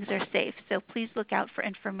and things are safe. So please look out for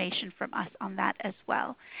information from us on that as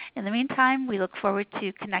well. In the meantime, we look forward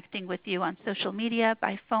to connecting with you on social media,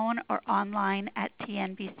 by phone, or online at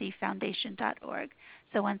tnbcfoundation.org.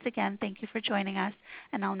 So once again, thank you for joining us,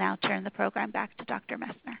 and I'll now turn the program back to Dr.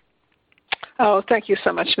 Messner. Oh, thank you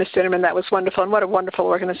so much, Ms. Dinnerman. That was wonderful, and what a wonderful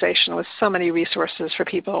organization with so many resources for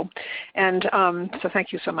people. And so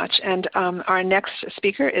thank you so much. And our next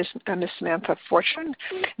speaker is Ms. Samantha Fortune.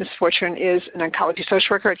 Ms. Fortune is an oncology social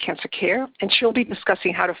worker at Cancer Care, and she'll be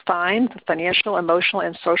discussing how to find the financial, emotional,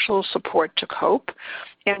 and social support to cope,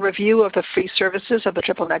 and review of the free services of the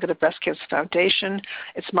Triple Negative Breast Cancer Foundation.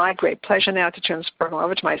 It's my great pleasure now to turn this program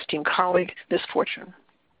over to my esteemed colleague, Ms. Fortune.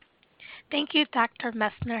 Thank you, Dr.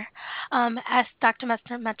 Messner. As Dr.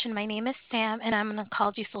 Messner mentioned, my name is Sam, and I'm an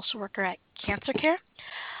oncology social worker at Cancer Care.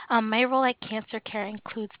 My role at Cancer Care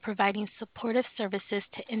includes providing supportive services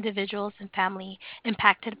to individuals and family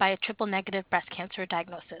impacted by a triple-negative breast cancer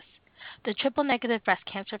diagnosis. The Triple Negative Breast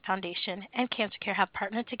Cancer Foundation and Cancer Care have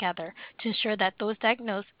partnered together to ensure that those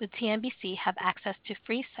diagnosed with TNBC have access to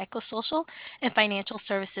free psychosocial and financial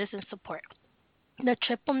services and support. The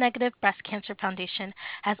Triple Negative Breast Cancer Foundation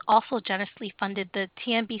has also generously funded the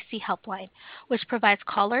TNBC Helpline, which provides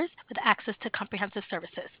callers with access to comprehensive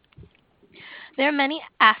services. There are many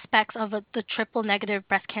aspects of the triple negative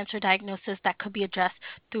breast cancer diagnosis that could be addressed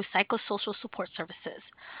through psychosocial support services.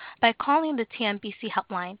 By calling the TNBC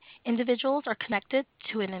helpline, individuals are connected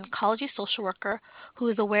to an oncology social worker who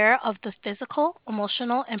is aware of the physical,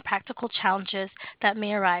 emotional, and practical challenges that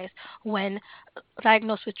may arise when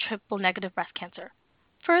diagnosed with triple negative breast cancer.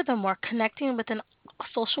 Furthermore, connecting with a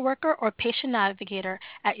social worker or patient navigator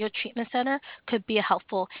at your treatment center could be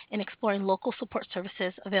helpful in exploring local support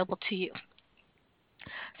services available to you.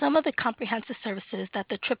 Some of the comprehensive services that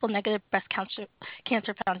the Triple Negative Breast Cancer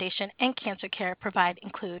Foundation and Cancer Care provide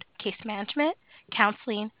include case management,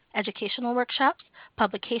 counseling, educational workshops,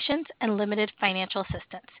 publications, and limited financial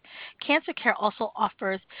assistance. Cancer Care also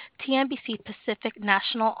offers TNBC Pacific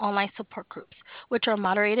National Online Support Groups, which are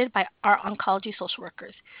moderated by our oncology social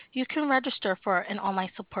workers. You can register for an online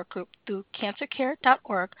support group through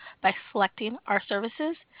cancercare.org by selecting our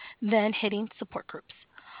services, then hitting support groups.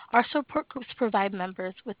 Our support groups provide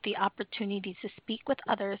members with the opportunity to speak with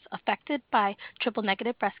others affected by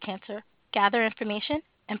triple-negative breast cancer, gather information,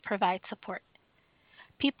 and provide support.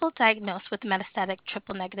 People diagnosed with metastatic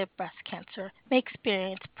triple-negative breast cancer may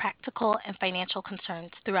experience practical and financial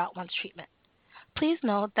concerns throughout one's treatment. Please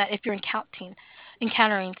note that if you're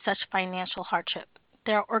encountering such financial hardship,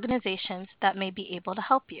 there are organizations that may be able to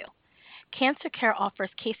help you. Cancer Care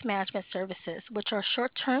offers case management services, which are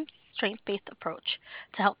short-term, strength-based approach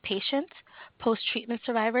to help patients, post-treatment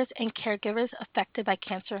survivors, and caregivers affected by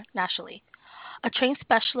cancer nationally. A trained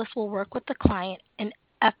specialist will work with the client in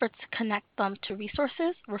efforts to connect them to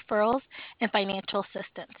resources, referrals, and financial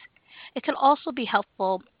assistance. It can also be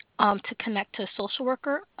helpful to connect to a social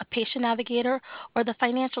worker, a patient navigator, or the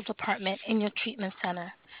financial department in your treatment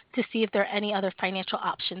center to see if there are any other financial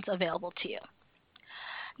options available to you.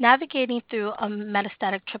 Navigating through a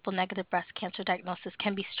metastatic triple-negative breast cancer diagnosis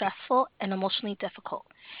can be stressful and emotionally difficult.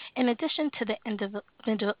 In addition to the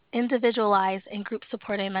individualized and group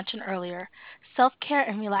support I mentioned earlier, self-care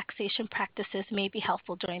and relaxation practices may be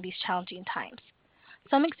helpful during these challenging times.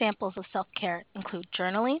 Some examples of self-care include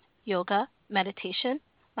journaling, yoga, meditation,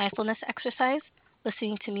 mindfulness exercise,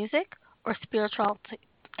 listening to music, or spiritual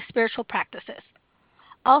practices.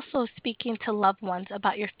 Also, speaking to loved ones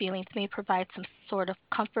about your feelings may provide some sort of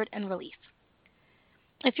comfort and relief.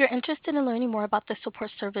 If you're interested in learning more about the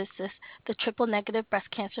support services the Triple Negative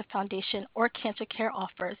Breast Cancer Foundation or Cancer Care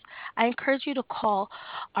offers, I encourage you to call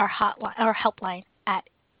our helpline at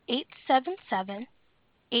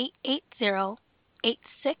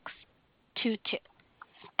 877-880-8622.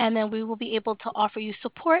 And then we will be able to offer you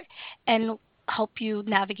support and help you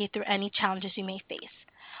navigate through any challenges you may face.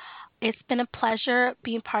 It's been a pleasure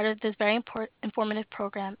being part of this very informative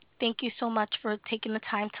program. Thank you so much for taking the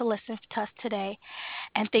time to listen to us today,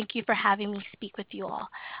 and thank you for having me speak with you all.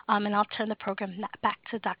 And I'll turn the program back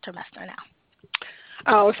to Dr. Messner now.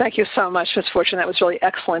 Oh, thank you so much, Ms. Fortune. That was really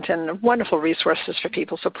excellent and wonderful resources for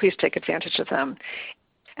people, so please take advantage of them.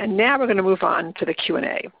 And now we're going to move on to the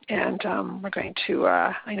Q&A. And we're going to,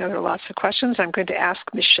 I know there are lots of questions. I'm going to ask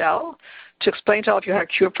Michelle to explain to all of you how to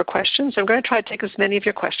queue up for questions. I'm going to try to take as many of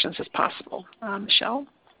your questions as possible. Michelle?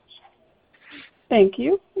 Thank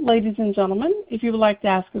you. Ladies and gentlemen, if you would like to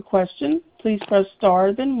ask a question, please press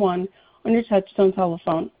star then 1 on your touch-tone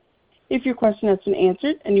telephone. If your question has been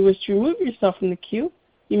answered and you wish to remove yourself from the queue,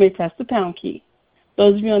 you may press the pound key.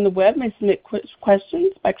 Those of you on the web may submit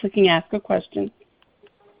questions by clicking Ask a Question.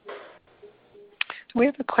 We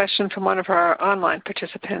have a question from one of our online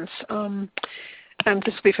participants, and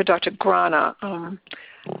this will be for Dr. Grana. A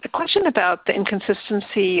question about the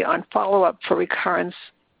inconsistency on follow-up for recurrent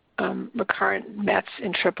METs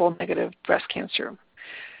in triple-negative breast cancer.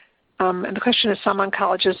 And the question is, some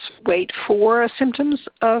oncologists wait for symptoms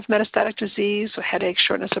of metastatic disease, so headache,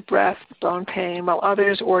 shortness of breath, bone pain, while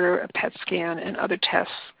others order a PET scan and other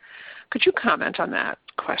tests. Could you comment on that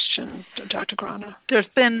question, Dr. Grana?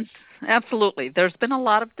 Absolutely. There's been a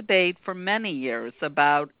lot of debate for many years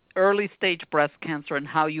about early-stage breast cancer and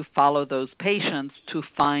how you follow those patients to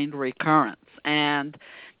find recurrence. And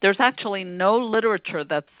there's actually no literature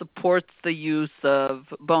that supports the use of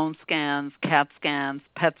bone scans, CAT scans,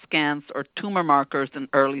 PET scans, or tumor markers in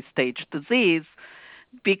early-stage disease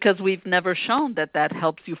because we've never shown that that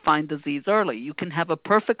helps you find disease early. You can have a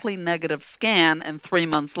perfectly negative scan and 3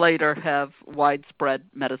 months later have widespread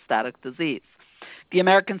metastatic disease. The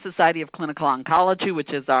American Society of Clinical Oncology,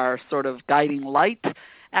 which is our sort of guiding light,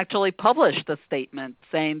 actually published a statement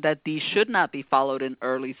saying that these should not be followed in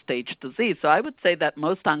early-stage disease. So I would say that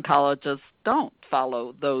most oncologists don't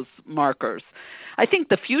follow those markers. I think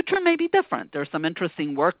the future may be different. There's some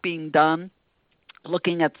interesting work being done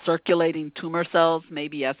looking at circulating tumor cells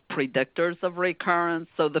maybe as predictors of recurrence.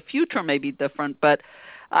 So the future may be different, but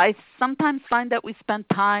I sometimes find that we spend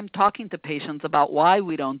time talking to patients about why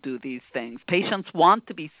we don't do these things. Patients want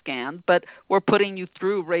to be scanned, but we're putting you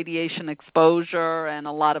through radiation exposure and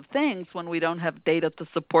a lot of things when we don't have data to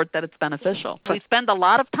support that it's beneficial. So we spend a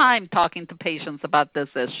lot of time talking to patients about this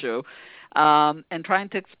issue and trying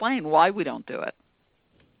to explain why we don't do it.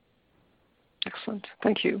 Excellent.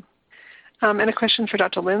 Thank you. And a question for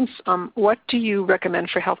Dr. Lins. What do you recommend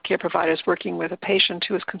for healthcare providers working with a patient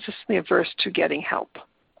who is consistently averse to getting help?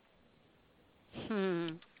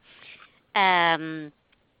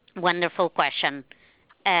 Wonderful question.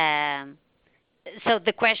 So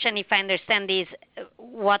the question, if I understand, is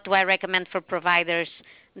what do I recommend for providers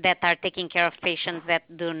that are taking care of patients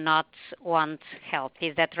that do not want help?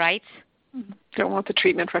 Is that right? Don't want the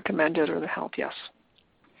treatment recommended or the help, yes.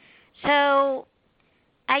 So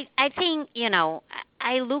I think,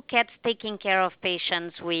 I look at taking care of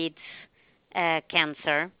patients with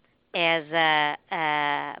cancer as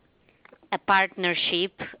a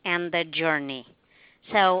partnership and a journey.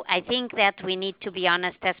 So I think that we need to be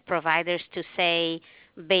honest as providers to say,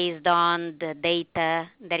 based on the data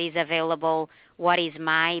that is available, what is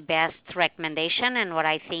my best recommendation and what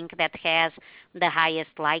I think that has the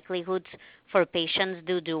highest likelihoods for patients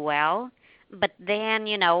to do well. But then,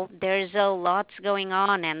 there's a lot going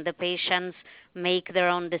on, and the patients make their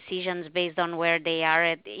own decisions based on where they are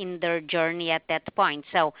in their journey at that point.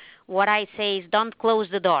 So what I say is don't close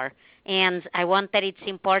the door. And I want that it's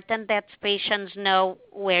important that patients know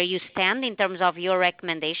where you stand in terms of your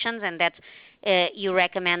recommendations, and that you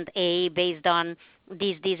recommend A based on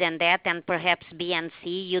this, and that, and perhaps B and C.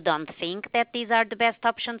 You don't think that these are the best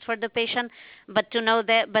options for the patient, but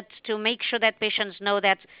to make sure that patients know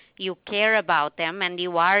that you care about them and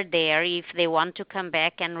you are there if they want to come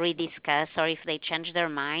back and rediscuss, or if they change their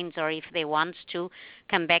minds, or if they want to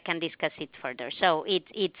come back and discuss it further. So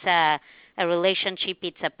it's a relationship,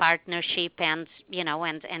 it's a partnership, and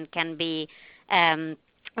and can be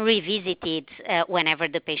revisited whenever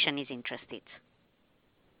the patient is interested.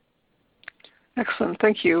 Excellent,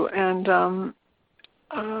 thank you. And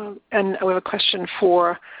we have a question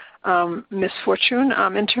for Ms. Fortune.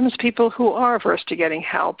 In terms of people who are averse to getting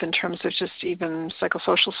help, in terms of just even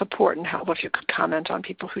psychosocial support and help, if you could comment on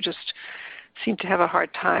people who just seem to have a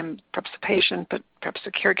hard time, perhaps the patient, but perhaps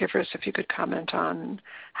the caregivers, if you could comment on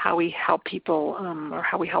how we help people or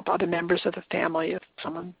how we help other members of the family if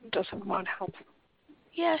someone doesn't want help.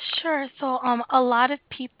 Yeah, sure. So a lot of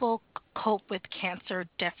people cope with cancer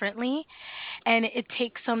differently, and it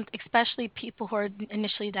takes some, especially people who are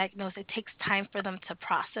initially diagnosed, it takes time for them to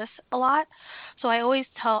process a lot. So I always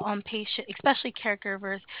tell patients, especially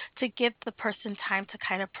caregivers, to give the person time to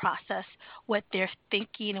kind of process what they're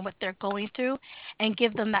thinking and what they're going through, and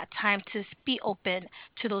give them that time to be open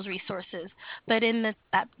to those resources. But in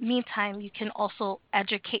that meantime, you can also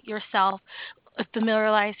educate yourself,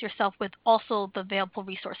 familiarize yourself with also the available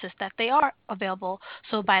resources that they are available.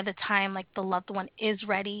 So by the time the loved one is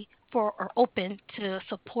ready for or open to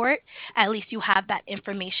support, at least you have that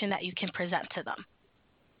information that you can present to them.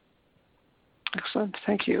 Excellent,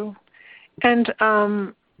 thank you. And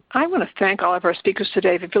I want to thank all of our speakers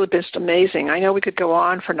today. They've really been just amazing. I know we could go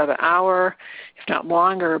on for another hour, if not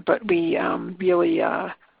longer, but we really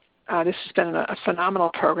this has been a phenomenal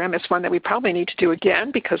program. It's one that we probably need to do again,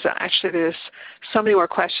 because actually there's so many more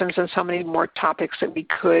questions and so many more topics that we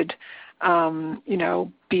could,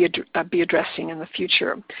 be addressing in the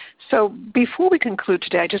future. So before we conclude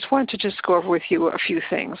today, I just wanted to go over with you a few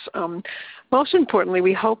things. Most importantly,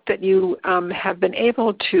 we hope that you have been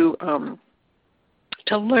able to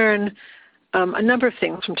learn a number of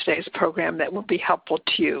things from today's program that will be helpful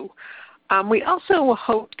to you. We also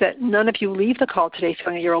hope that none of you leave the call today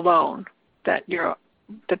feeling that you're alone, that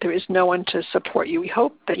there is no one to support you. We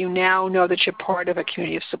hope that you now know that you're part of a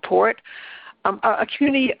community of support, a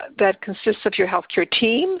community that consists of your healthcare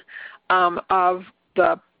team, of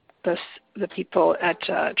the people at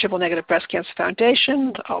Triple Negative Breast Cancer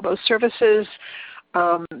Foundation, all those services,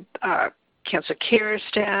 cancer care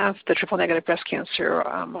staff, the Triple Negative Breast Cancer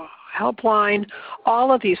helpline,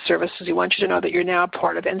 all of these services. We want you to know that you're now a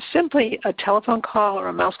part of, and simply a telephone call or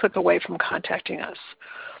a mouse click away from contacting us.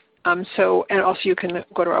 And also you can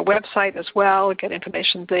go to our website as well, get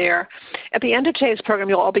information there. At the end of today's program,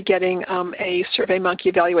 you'll all be getting a SurveyMonkey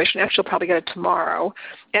evaluation. Actually, you'll probably get it tomorrow.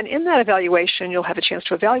 And in that evaluation, you'll have a chance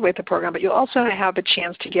to evaluate the program, but you'll also have a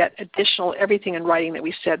chance to get additional everything in writing that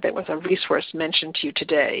we said that was a resource mentioned to you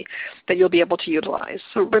today that you'll be able to utilize.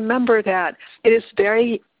 So remember that it is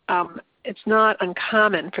very it's not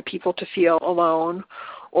uncommon for people to feel alone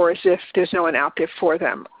or as if there's no one out there for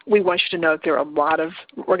them. We want you to know that there are a lot of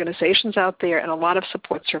organizations out there and a lot of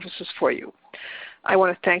support services for you. I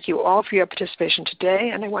want to thank you all for your participation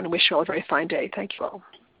today, and I want to wish you all a very fine day. Thank you all.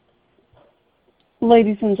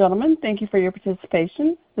 Ladies and gentlemen, thank you for your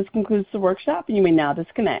participation. This concludes the workshop, and you may now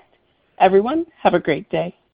disconnect. Everyone, have a great day.